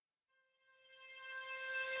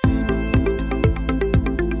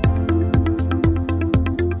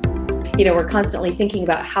we're constantly thinking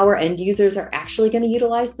about how our end users are actually going to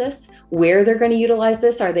utilize this, where they're going to utilize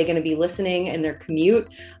this. Are they going to be listening in their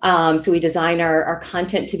commute? So we design our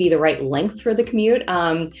content to be the right length for the commute.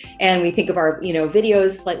 And we think of our,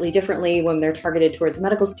 videos slightly differently when they're targeted towards a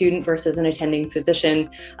medical student versus an attending physician.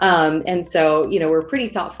 And so, we're pretty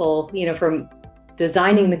thoughtful, from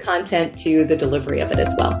designing the content to the delivery of it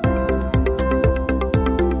as well.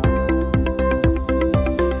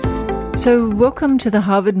 So welcome to the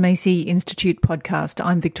Harvard Macy Institute podcast.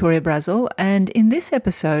 I'm Victoria Brazel, and in this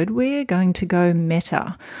episode we're going to go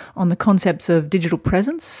meta on the concepts of digital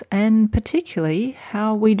presence and particularly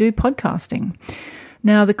how we do podcasting.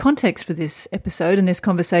 Now, the context for this episode and this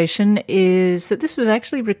conversation is that this was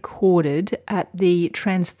actually recorded at the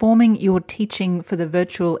Transforming Your Teaching for the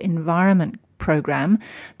Virtual Environment program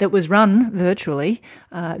that was run virtually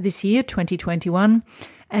this year, 2021,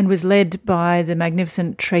 and was led by the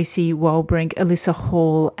magnificent Tracy Walbrink, Alyssa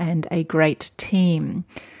Hall, and a great team.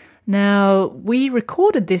 Now, we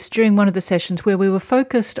recorded this during one of the sessions where we were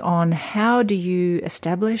focused on how do you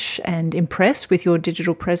establish and impress with your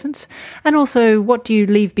digital presence, and also what do you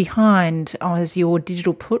leave behind as your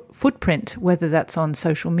digital footprint, whether that's on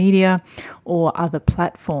social media or other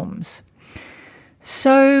platforms.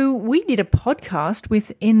 So we did a podcast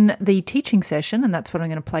within the teaching session, and that's what I'm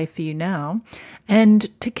going to play for you now. And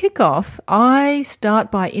to kick off, I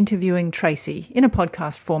start by interviewing Tracy in a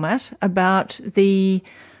podcast format about the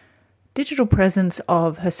digital presence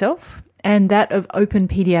of herself and that of Open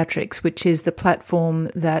Pediatrics, which is the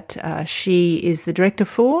platform that she is the director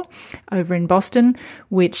for over in Boston,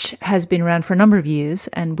 which has been around for a number of years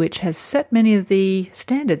and which has set many of the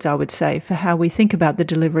standards, I would say, for how we think about the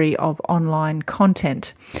delivery of online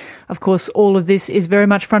content. Of course, all of this is very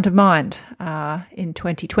much front of mind in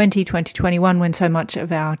 2020, 2021, when so much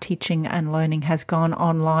of our teaching and learning has gone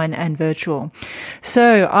online and virtual.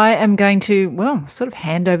 So I am going to, sort of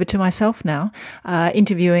hand over to myself now,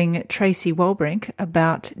 interviewing Tracy Walbrink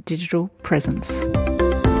about digital presence.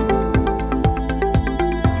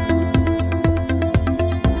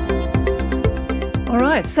 All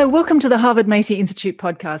right, so welcome to the Harvard Macy Institute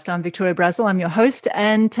podcast. I'm Victoria Brazel, I'm your host,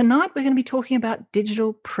 and tonight we're going to be talking about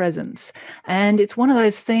digital presence. And it's one of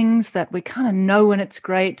those things that we kind of know when it's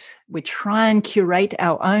great. We try and curate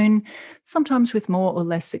our own, sometimes with more or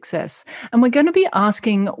less success. And we're going to be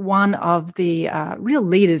asking one of the real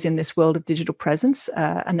leaders in this world of digital presence,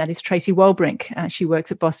 and that is Tracy Walbrink. She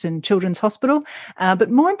works at Boston Children's Hospital. But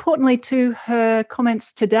more importantly to her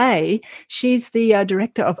comments today, she's the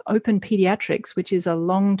director of Open Pediatrics, which is a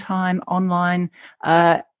long-time online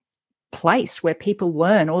place where people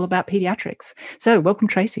learn all about pediatrics. So welcome,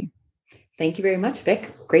 Tracy. Thank you very much, Vic.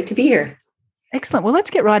 Great to be here. Excellent. Well, let's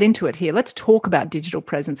get right into it here. Let's talk about digital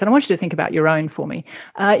presence. And I want you to think about your own for me.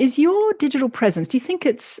 Is your digital presence, do you think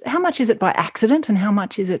how much is it by accident and how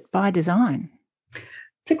much is it by design?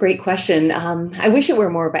 It's a great question. I wish it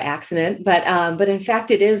were more by accident, but in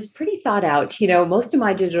fact, it is pretty thought out. Most of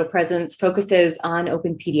my digital presence focuses on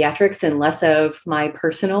Open Pediatrics and less of my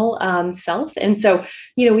personal self. And so,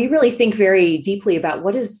 we really think very deeply about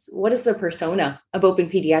what is the persona of Open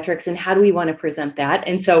Pediatrics and how do we want to present that.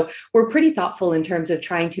 And so we're pretty thoughtful in terms of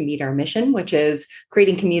trying to meet our mission, which is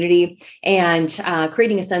creating community and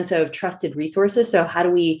creating a sense of trusted resources. So how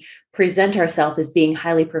do we present ourselves as being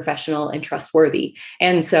highly professional and trustworthy?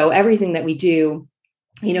 And so everything that we do,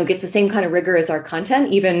 gets the same kind of rigor as our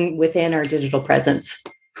content, even within our digital presence.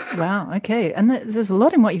 Wow. Okay. And there's a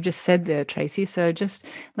lot in what you've just said there, Tracy. So just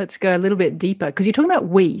let's go a little bit deeper because you're talking about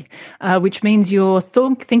we, which means you're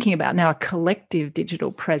thinking about now a collective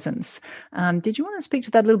digital presence. Did you want to speak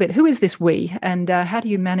to that a little bit? Who is this we and how do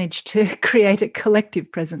you manage to create a collective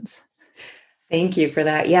presence? Thank you for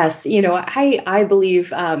that. Yes. I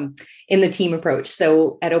believe in the team approach.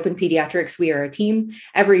 So at Open Pediatrics, we are a team.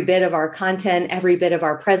 Every bit of our content, every bit of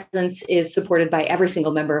our presence is supported by every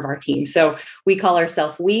single member of our team. So we call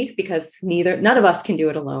ourselves we because none of us can do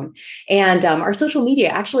it alone. And our social media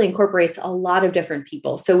actually incorporates a lot of different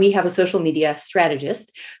people. So we have a social media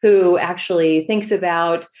strategist who actually thinks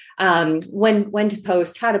about when to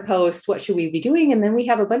post, how to post, what should we be doing? And then we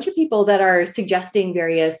have a bunch of people that are suggesting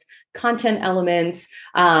various content elements,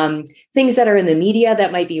 things that are in the media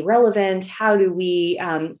that might be relevant. How do we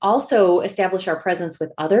also establish our presence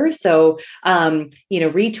with others? So,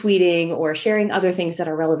 retweeting or sharing other things that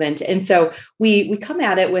are relevant. And so we come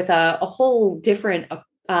at it with a whole different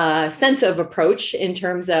sense of approach in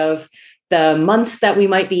terms of the months that we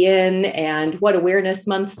might be in and what awareness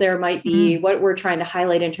months there might be, what we're trying to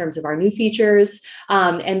highlight in terms of our new features,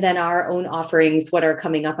 and then our own offerings, what are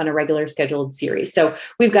coming up on a regular scheduled series. So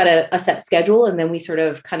we've got a set schedule, and then we sort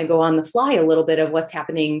of kind of go on the fly a little bit of what's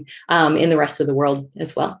happening in the rest of the world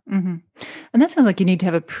as well. Mm-hmm. And that sounds like you need to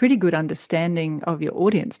have a pretty good understanding of your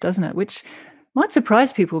audience, doesn't it? Which might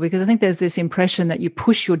surprise people, because I think there's this impression that you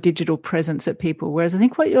push your digital presence at people. Whereas I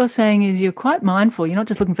think what you're saying is you're quite mindful. You're not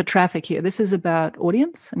just looking for traffic here. This is about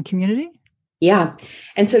audience and community. Yeah.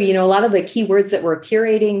 And so, a lot of the keywords that we're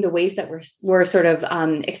curating, the ways that we're sort of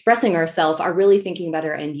expressing ourselves are really thinking about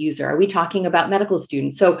our end user. Are we talking about medical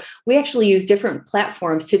students? So we actually use different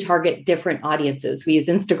platforms to target different audiences. We use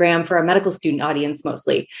Instagram for a medical student audience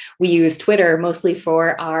mostly. We use Twitter mostly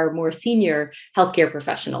for our more senior healthcare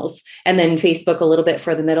professionals, and then Facebook a little bit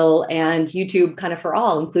for the middle, and YouTube kind of for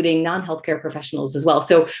all, including non-healthcare professionals as well.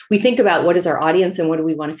 So we think about what is our audience and what do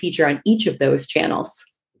we want to feature on each of those channels.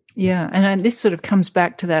 Yeah. And this sort of comes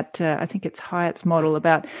back to that, I think it's Hyatt's model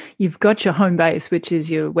about you've got your home base, which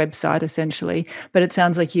is your website essentially, but it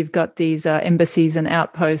sounds like you've got these embassies and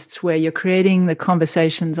outposts where you're creating the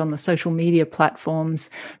conversations on the social media platforms,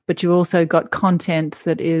 but you've also got content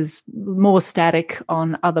that is more static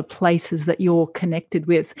on other places that you're connected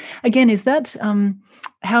with. Again, is that,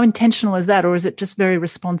 how intentional is that, or is it just very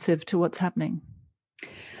responsive to what's happening?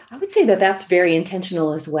 I would say that that's very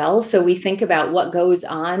intentional as well. So we think about what goes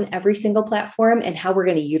on every single platform and how we're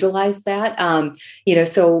going to utilize that.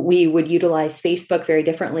 So we would utilize Facebook very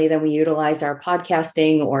differently than we utilize our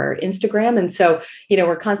podcasting or Instagram. And so,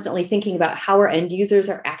 we're constantly thinking about how our end users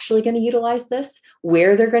are actually going to utilize this,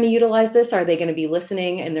 where they're going to utilize this. Are they going to be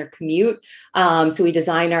listening in their commute? So we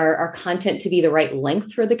design our content to be the right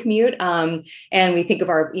length for the commute. And we think of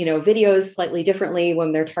our, videos slightly differently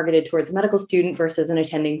when they're targeted towards a medical student versus an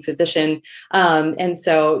attending physician. And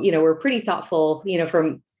so, we're pretty thoughtful,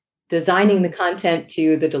 from designing the content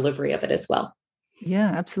to the delivery of it as well. Yeah,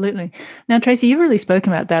 absolutely. Now, Tracy, you've really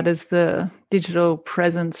spoken about that as the digital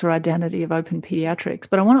presence or identity of Open Pediatrics,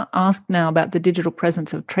 but I want to ask now about the digital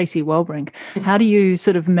presence of Tracy Wellbrink. How do you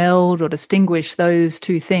sort of meld or distinguish those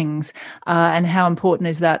two things, and how important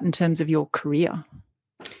is that in terms of your career?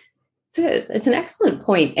 It's an excellent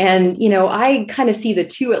point. And, I kind of see the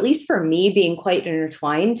two, at least for me, being quite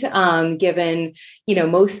intertwined, given,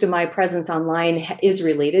 most of my presence online is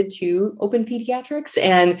related to Open Pediatrics.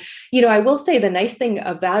 And, I will say the nice thing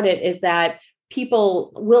about it is that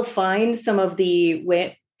people will find some of the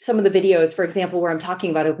videos, for example, where I'm talking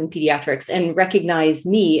about Open Pediatrics and recognize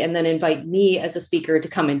me and then invite me as a speaker to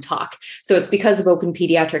come and talk. So it's because of Open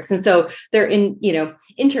Pediatrics. And so they're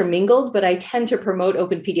intermingled, but I tend to promote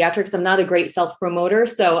Open Pediatrics. I'm not a great self-promoter,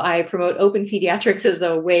 so I promote Open Pediatrics as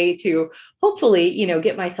a way to hopefully,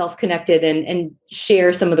 get myself connected and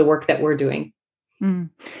share some of the work that we're doing.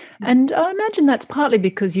 And I imagine that's partly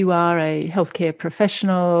because you are a healthcare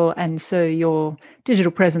professional, and so your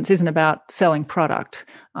digital presence isn't about selling product.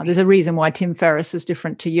 There's a reason why Tim Ferriss is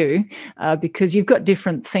different to you, because you've got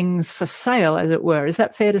different things for sale, as it were. Is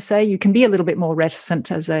that fair to say? You can be a little bit more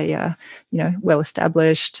reticent as a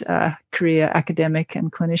well-established career academic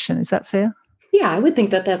and clinician. Is that fair? Yeah, I would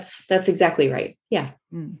think that's exactly right. Yeah.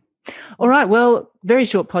 All right. Well, very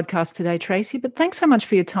short podcast today, Tracy, but thanks so much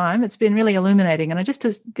for your time. It's been really illuminating. And just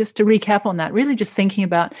to recap on that, really just thinking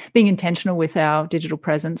about being intentional with our digital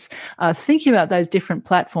presence, thinking about those different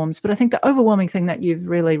platforms. But I think the overwhelming thing that you've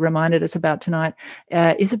really reminded us about tonight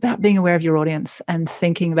is about being aware of your audience and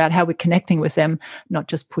thinking about how we're connecting with them, not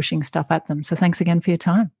just pushing stuff at them. So thanks again for your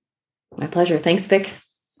time. My pleasure. Thanks, Vic.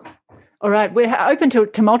 All right, we're open to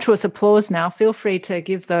tumultuous applause now. Feel free to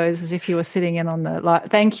give those as if you were sitting in on the live.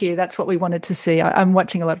 Thank you. That's what we wanted to see. I'm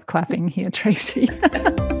watching a lot of clapping here, Tracy.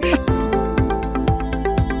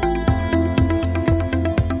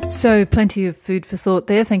 So plenty of food for thought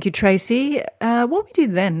there. Thank you, Tracy. What we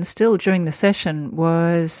did then, still during the session,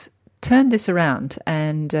 was turn this around,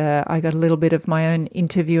 and I got a little bit of my own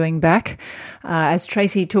interviewing back as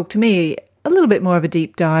Tracy talked to me a little bit more of a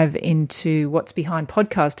deep dive into what's behind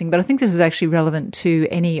podcasting, but I think this is actually relevant to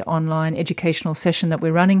any online educational session that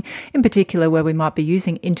we're running, in particular where we might be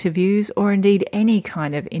using interviews or indeed any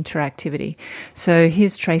kind of interactivity. So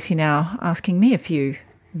here's Tracy now asking me a few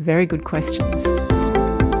very good questions.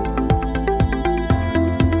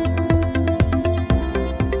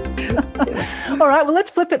 All right, well, let's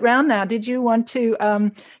flip it round now. Did you want to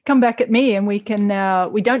come back at me, and we can now,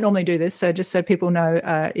 we don't normally do this, so just so people know,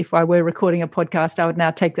 if I were recording a podcast, I would now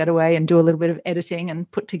take that away and do a little bit of editing and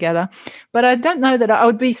put together. But I don't know that I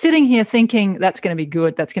would be sitting here thinking that's going to be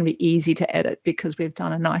good, that's going to be easy to edit, because we've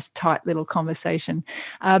done a nice tight little conversation.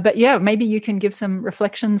 But yeah, maybe you can give some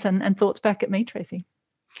reflections and thoughts back at me, Tracy.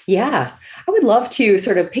 Yeah, I would love to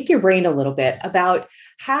sort of pick your brain a little bit about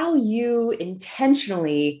how you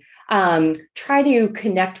intentionally try to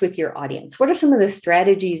connect with your audience. What are some of the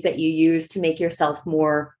strategies that you use to make yourself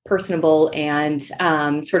more personable and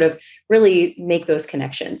sort of really make those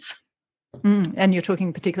connections? And you're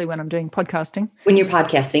talking particularly when I'm doing podcasting. When you're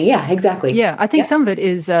podcasting, yeah, exactly. Yeah, I think some of it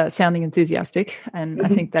is sounding enthusiastic, and I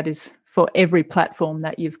think that is for every platform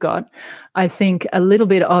that you've got. I think a little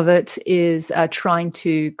bit of it is trying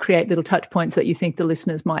to create little touch points that you think the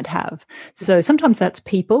listeners might have. So sometimes that's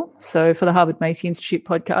people. So for the Harvard Macy Institute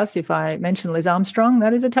podcast, if I mention Liz Armstrong,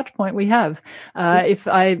 that is a touch point we have. If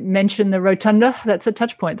I mention the Rotunda, that's a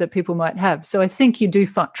touch point that people might have. So I think you do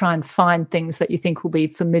try and find things that you think will be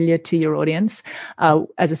familiar to your audience.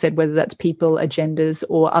 As I said, whether that's people, agendas,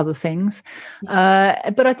 or other things.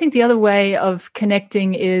 But I think the other way of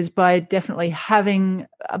connecting is by definitely having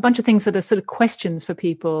a bunch of things that are sort of questions for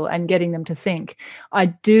people and getting them to think. I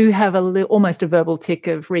do have almost a verbal tick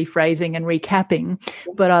of rephrasing and recapping,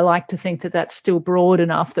 but I like to think that that's still broad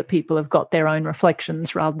enough that people have got their own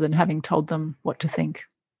reflections rather than having told them what to think.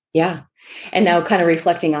 Yeah. And now kind of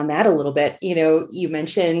reflecting on that a little bit, you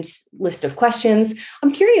mentioned list of questions. I'm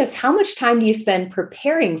curious, how much time do you spend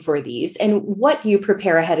preparing for these, and what do you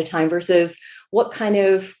prepare ahead of time versus what kind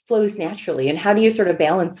of flows naturally, and how do you sort of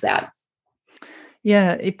balance that?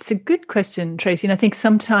 Yeah, it's a good question, Tracy. And I think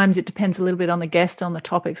sometimes it depends a little bit on the guest, on the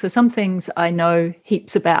topic. So some things I know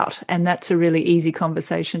heaps about, and that's a really easy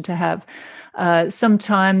conversation to have.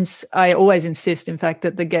 Sometimes I always insist, in fact,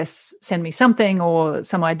 that the guests send me something or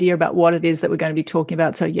some idea about what it is that we're going to be talking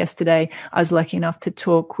about. So yesterday I was lucky enough to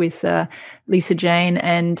talk with Lisa Jane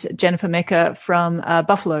and Jennifer Mecca from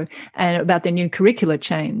Buffalo, and about their new curricular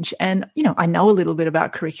change. And, I know a little bit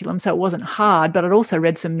about curriculum, so it wasn't hard, but I'd also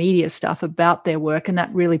read some media stuff about their work, and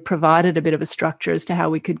that really provided a bit of a structure as to how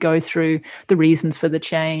we could go through the reasons for the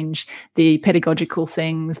change, the pedagogical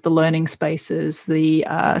things, the learning spaces, the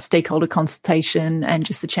stakeholder consultation, and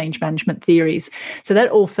just the change management theories. So that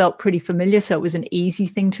all felt pretty familiar. So it was an easy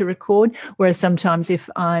thing to record. Whereas sometimes if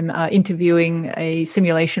I'm interviewing a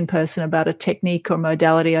simulation person about a technique or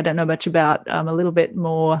modality I don't know much about, a little bit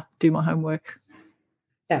more do my homework.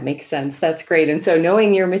 That makes sense. That's great. And so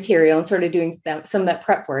knowing your material and sort of doing some of that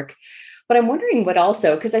prep work. But I'm wondering what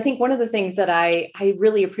also, because I think one of the things that I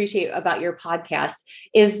really appreciate about your podcast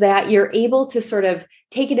is that you're able to sort of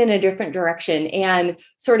take it in a different direction and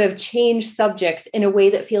sort of change subjects in a way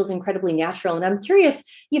that feels incredibly natural. And I'm curious,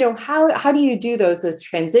 how do you do those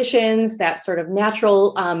transitions, that sort of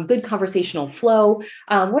natural, good conversational flow?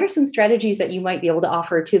 What are some strategies that you might be able to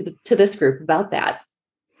offer to this group about that?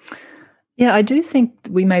 Yeah, I do think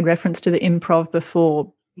we made reference to the improv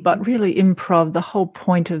before, but really improv, the whole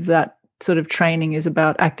point of that sort of training is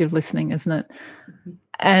about active listening, isn't it? Mm-hmm.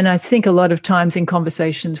 And I think a lot of times in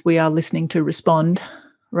conversations, we are listening to respond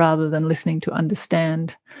rather than listening to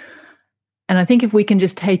understand. And I think if we can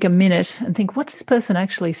just take a minute and think, what's this person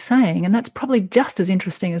actually saying? And that's probably just as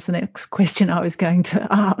interesting as the next question I was going to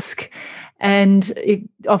ask. And it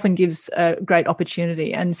often gives a great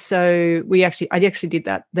opportunity. And so I actually did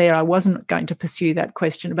that there. I wasn't going to pursue that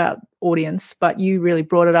question about audience, but you really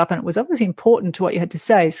brought it up, and it was obviously important to what you had to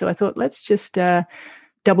say. So I thought, let's just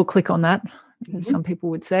double click on that, as some people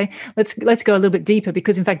would say. Let's go a little bit deeper,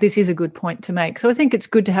 because in fact this is a good point to make. So I think it's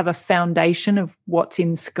good to have a foundation of what's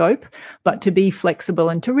in scope, but to be flexible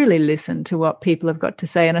and to really listen to what people have got to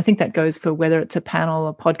say. And I think that goes for whether it's a panel,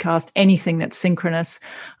 a podcast, anything that's synchronous.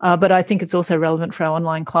 But I think it's also relevant for our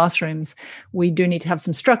online classrooms. We do need to have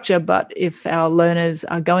some structure, but if our learners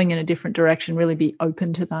are going in a different direction, really be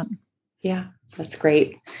open to that. Yeah, that's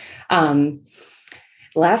great.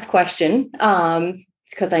 Last question.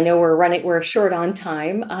 Because I know we're short on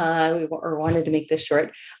time, we wanted to make this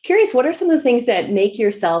short. Curious, what are some of the things that make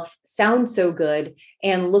yourself sound so good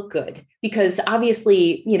and look good? Because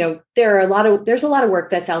obviously, there's a lot of work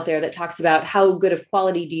that's out there that talks about how good of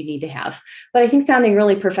quality do you need to have. But I think sounding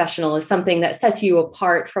really professional is something that sets you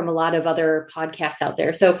apart from a lot of other podcasts out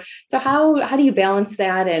there. So how do you balance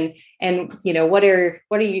that? And what are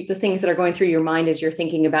the things that are going through your mind as you're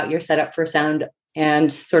thinking about your setup for sound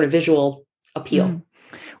and sort of visual appeal?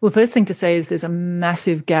 Well, the first thing to say is there's a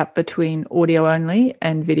massive gap between audio only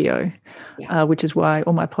and video, which is why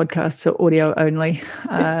all my podcasts are audio only.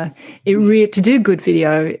 To do good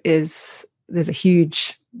video is there's a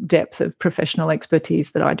huge depth of professional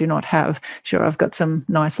expertise that I do not have. Sure, I've got some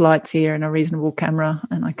nice lights here and a reasonable camera,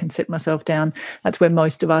 and I can sit myself down. That's where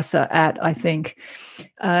most of us are at, I think.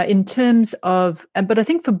 In terms of, but I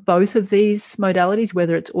think for both of these modalities,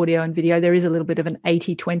 whether it's audio and video, there is a little bit of an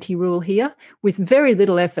 80-20 rule here. With very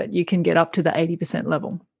little effort, you can get up to the 80%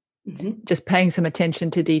 level. Mm-hmm. Just paying some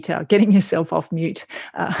attention to detail, getting yourself off mute,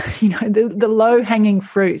 the low-hanging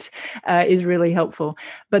fruit is really helpful.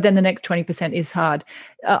 But then the next 20% is hard.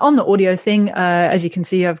 On the audio thing, as you can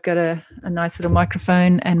see, I've got a nice little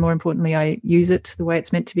microphone, and more importantly, I use it the way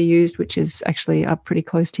it's meant to be used, which is actually up pretty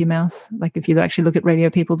close to your mouth. Like if you actually look at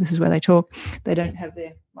radio people, this is where they talk. They don't have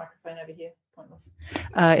their microphone over here. Pointless.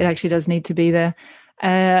 It actually does need to be there.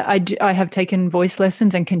 I have taken voice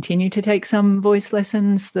lessons and continue to take some voice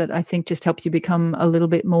lessons that I think just helps you become a little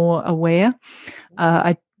bit more aware.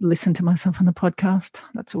 I listen to myself on the podcast.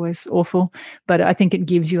 That's always awful. But I think it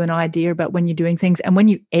gives you an idea about when you're doing things, and when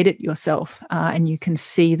you edit yourself and you can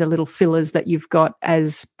see the little fillers that you've got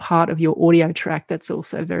as part of your audio track. That's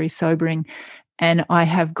also very sobering. And I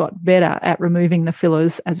have got better at removing the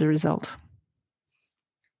fillers as a result.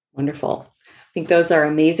 Wonderful. I think those are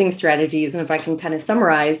amazing strategies. And if I can kind of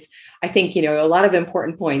summarize, I think, a lot of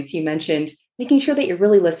important points. You mentioned making sure that you're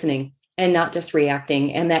really listening and not just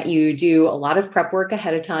reacting, and that you do a lot of prep work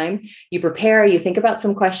ahead of time. You prepare, you think about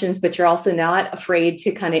some questions, but you're also not afraid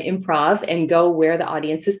to kind of improv and go where the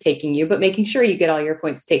audience is taking you, but making sure you get all your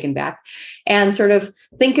points taken back, and sort of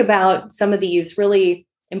think about some of these really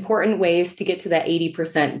important ways to get to that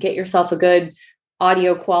 80%. Get yourself a good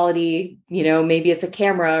audio quality, maybe it's a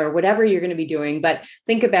camera or whatever you're going to be doing, but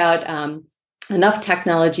think about enough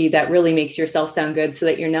technology that really makes yourself sound good, so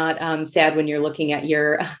that you're not sad when you're looking at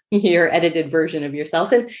your edited version of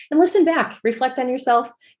yourself, and listen back, reflect on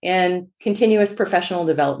yourself, and continuous professional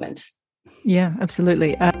development. Yeah,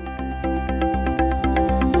 absolutely.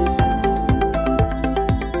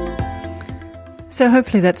 So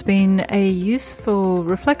hopefully that's been a useful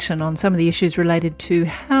reflection on some of the issues related to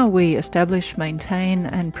how we establish, maintain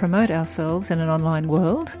and promote ourselves in an online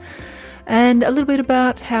world, and a little bit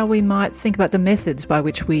about how we might think about the methods by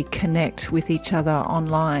which we connect with each other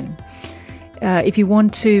online. If you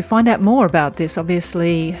want to find out more about this,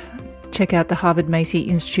 obviously check out the Harvard Macy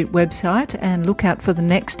Institute website and look out for the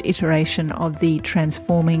next iteration of the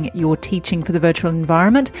Transforming Your Teaching for the Virtual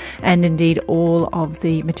Environment, and indeed all of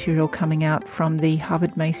the material coming out from the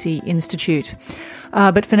Harvard Macy Institute.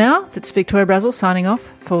 But for now, that's Victoria Brazel signing off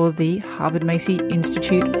for the Harvard Macy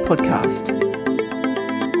Institute podcast.